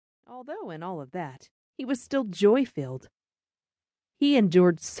Although in all of that, he was still joy-filled. He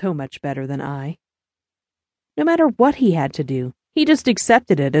endured so much better than I. No matter what he had to do, he just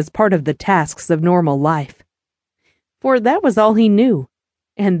accepted it as part of the tasks of normal life. For that was all he knew,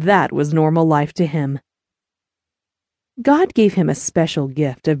 and that was normal life to him. God gave him a special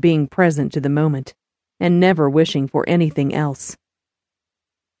gift of being present to the moment, and never wishing for anything else.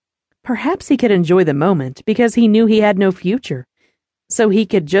 Perhaps he could enjoy the moment because he knew he had no future, so he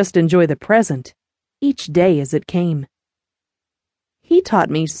could just enjoy the present, each day as it came. He taught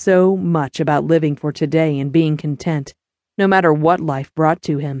me so much about living for today and being content, no matter what life brought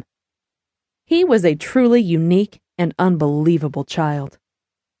to him. He was a truly unique and unbelievable child.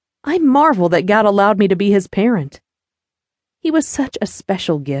 I marvel that God allowed me to be his parent. He was such a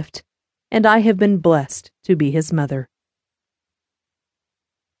special gift, and I have been blessed to be his mother.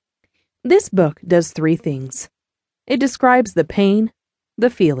 This book does 3 things. It describes the pain, the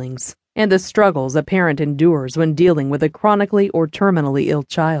feelings, and the struggles a parent endures when dealing with a chronically or terminally ill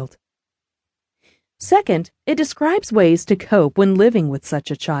child. Second, it describes ways to cope when living with such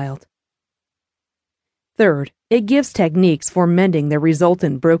a child. Third, it gives techniques for mending the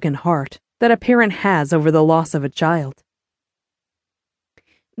resultant broken heart that a parent has over the loss of a child.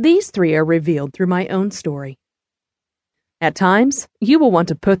 These 3 are revealed through my own story. At times, you will want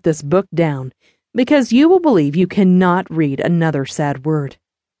to put this book down because you will believe you cannot read another sad word.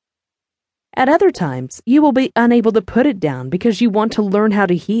 At other times, you will be unable to put it down because you want to learn how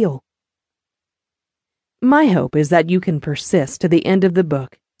to heal. My hope is that you can persist to the end of the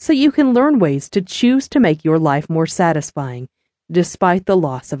book so you can learn ways to choose to make your life more satisfying despite the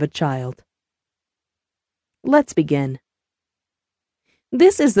loss of a child. Let's begin.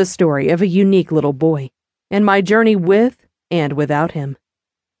 This is the story of a unique little boy, and my journey with and without him.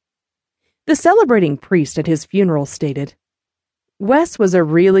 The celebrating priest at his funeral stated, "Wes was a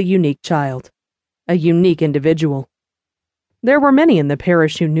really unique child, a unique individual. There were many in the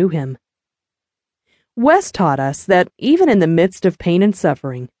parish who knew him. Wes taught us that even in the midst of pain and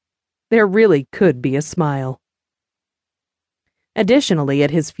suffering, there really could be a smile." Additionally,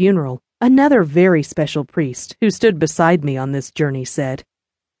 at his funeral, another very special priest who stood beside me on this journey said,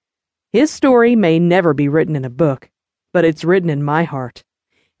 "His story may never be written in a book, but it's written in my heart,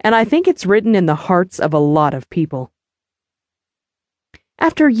 and I think it's written in the hearts of a lot of people."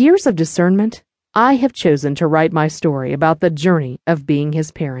 After years of discernment, I have chosen to write my story about the journey of being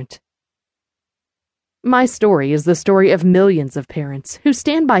his parent. My story is the story of millions of parents who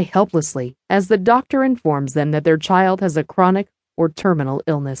stand by helplessly as the doctor informs them that their child has a chronic or terminal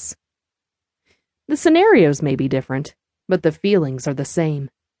illness. The scenarios may be different, but the feelings are the same.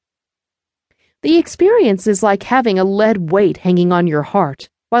 The experience is like having a lead weight hanging on your heart,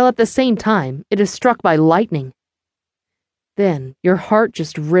 while at the same time it is struck by lightning. Then your heart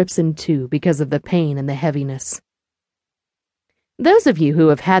just rips in two because of the pain and the heaviness. Those of you who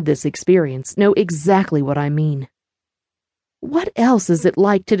have had this experience know exactly what I mean. What else is it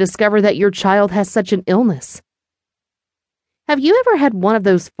like to discover that your child has such an illness? Have you ever had one of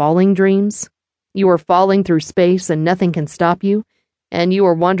those falling dreams? You are falling through space and nothing can stop you, and you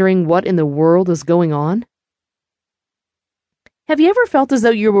are wondering what in the world is going on? Have you ever felt as though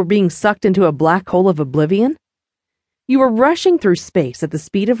you were being sucked into a black hole of oblivion? You are rushing through space at the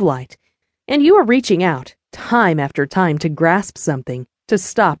speed of light, and you are reaching out, time after time, to grasp something, to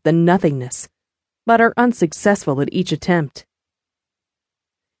stop the nothingness, but are unsuccessful at each attempt.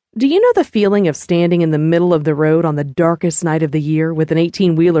 Do you know the feeling of standing in the middle of the road on the darkest night of the year with an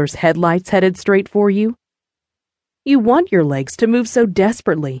 18-wheeler's headlights headed straight for you? You want your legs to move so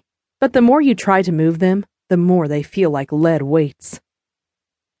desperately, but the more you try to move them, the more they feel like lead weights.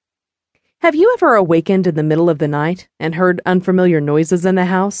 Have you ever awakened in the middle of the night and heard unfamiliar noises in the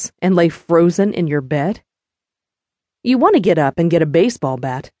house and lay frozen in your bed? You want to get up and get a baseball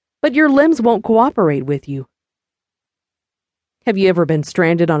bat, but your limbs won't cooperate with you. Have you ever been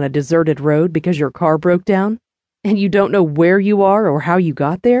stranded on a deserted road because your car broke down, and you don't know where you are or how you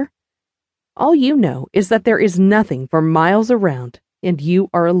got there? All you know is that there is nothing for miles around, and you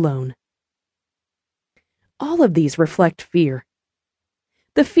are alone. All of these reflect fear.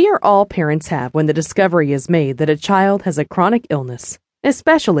 The fear all parents have when the discovery is made that a child has a chronic illness,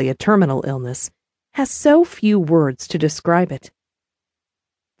 especially a terminal illness, has so few words to describe it.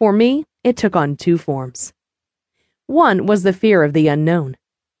 For me, it took on 2 forms. One was the fear of the unknown,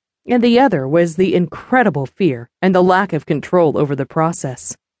 and the other was the incredible fear and the lack of control over the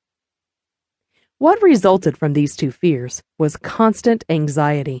process. What resulted from these 2 fears was constant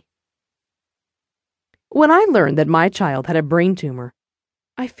anxiety. When I learned that my child had a brain tumor,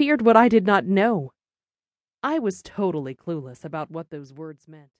 I feared what I did not know. I was totally clueless about what those words meant.